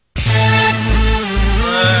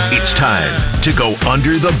Time to go under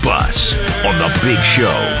the bus on the Big Show.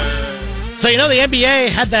 So, the NBA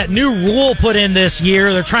had that new rule put in this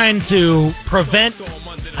year. They're trying to prevent,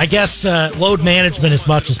 I guess, load management as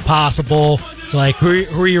much as possible. It's like, who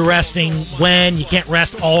are you resting when? You can't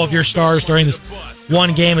rest all of your stars during this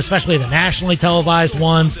one game, especially the nationally televised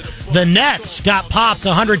ones. The Nets got popped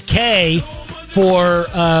 $100K for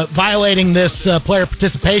violating this player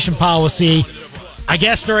participation policy, I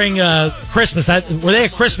guess, during Christmas. Were they a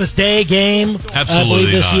Christmas Day game? Absolutely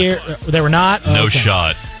this not. Year? They were not? No Okay.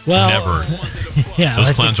 shot. Well, never. Yeah,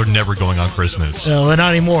 Those clowns are never going on Christmas. Not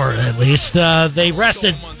anymore, at least. They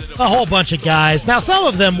rested a whole bunch of guys. Now, some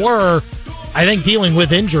of them were, I think, dealing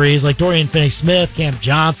with injuries, like Dorian Finney-Smith, Cam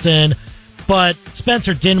Johnson, but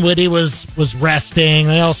Spencer Dinwiddie was resting.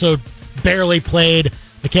 They also barely played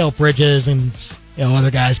Mikal Bridges and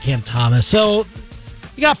other guys, Cam Thomas. So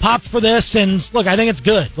you got popped for this, and look, I think it's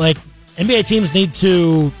good. Like, NBA teams need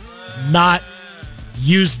to not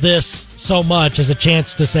use this so much as a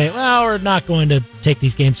chance to say, well, we're not going to take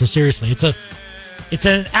these games so seriously. It's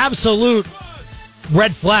an absolute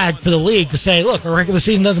red flag for the league to say, look, our regular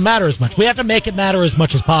season doesn't matter as much. We have to make it matter as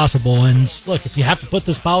much as possible. And look, if you have to put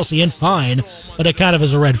this policy in, fine. But it kind of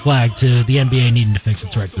is a red flag to the NBA needing to fix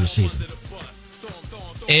its regular season.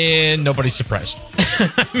 And nobody's surprised.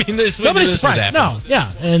 Nobody's surprised. No,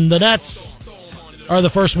 yeah. And the Nets are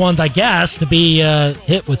the first ones, I guess, to be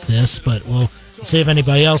hit with this. But we'll see if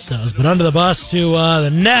anybody else does. But under the bus to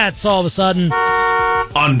the Nets, all of a sudden.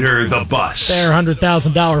 Under the bus. Their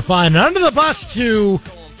 $100,000 fine. And under the bus to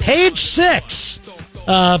Page 6,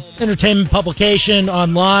 entertainment publication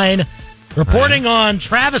online, reporting on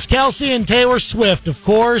Travis Kelce and Taylor Swift, of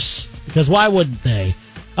course, because why wouldn't they?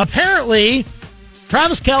 Apparently,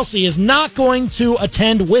 Travis Kelce is not going to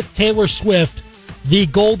attend with Taylor Swift the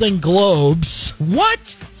Golden Globes.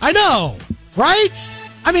 What? I know, right?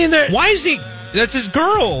 I mean, why is he... That's his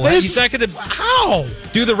girl. He's not going to... How?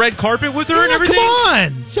 Do the red carpet with her and everything? Come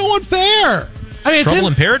on. So unfair. I mean, Trouble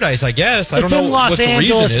in paradise, I guess. I don't know in Los what the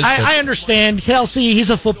Angeles. reason is. I understand. Kelce, he's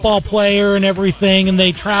a football player and everything, and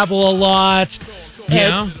they travel a lot.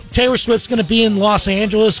 Yeah. Taylor Swift's going to be in Los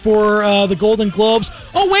Angeles for the Golden Globes.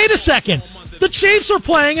 Oh, wait a second. The Chiefs are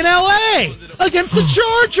playing in L.A. against the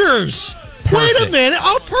Chargers. Wait a minute.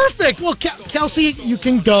 Oh, perfect. Well, Kelce, you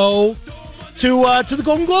can go to the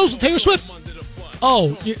Golden Globes with Taylor Swift.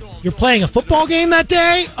 Oh, you're playing a football game that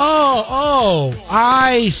day? Oh,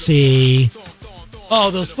 I see.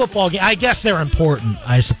 Oh, those football games. I guess they're important,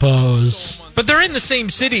 I suppose. But they're in the same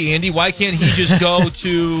city, Andy. Why can't he just go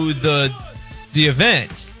to the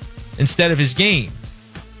event instead of his game?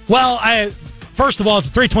 Well, first of all, it's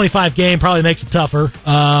a 325 game. Probably makes it tougher.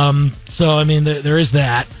 So, I mean, there is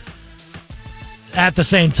that. At the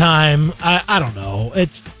same time, I don't know.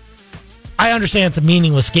 I understand it's a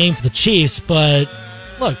meaningless game for the Chiefs, but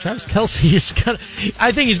look, Travis Kelce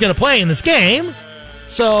I think he's gonna play in this game.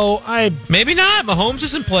 So maybe not. Mahomes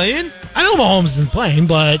isn't playing. I know Mahomes isn't playing,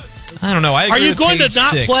 but I don't know. I agree. Are you with going to Page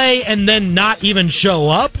not 6. play and then not even show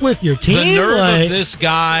up with your team? The nerve of this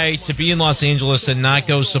guy to be in Los Angeles and not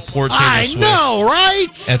go support Taylor Swift. I know,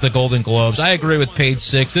 right? At the Golden Globes. I agree with Page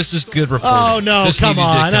 6. This is good reporting. Oh, no, come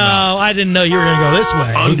on. No, I didn't know you were going to go this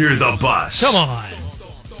way. Under the bus. Come on.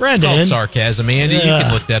 Brendan. It's called sarcasm, Andy. You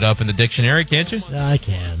can look that up in the dictionary, can't you? I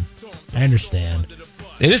can. I understand.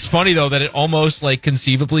 It is funny, though, that it almost,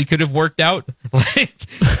 conceivably could have worked out.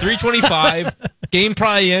 3:25, game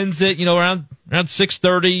probably ends at, around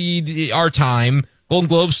 6:30 our time. Golden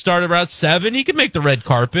Globes start around 7. He could make the red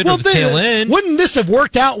carpet at the tail end. Wouldn't this have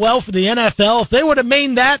worked out well for the NFL if they would have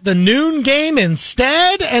made that the noon game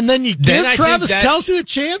instead, and then you give Travis Kelce a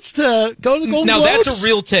chance to go to the Golden Globes? Now, that's a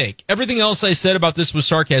real take. Everything else I said about this was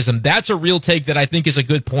sarcasm. That's a real take that I think is a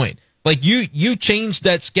good point. You changed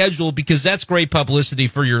that schedule because that's great publicity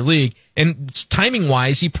for your league. And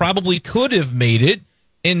timing-wise, he probably could have made it.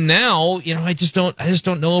 And now, I just don't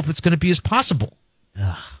know if it's going to be as possible.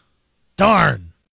 Darn.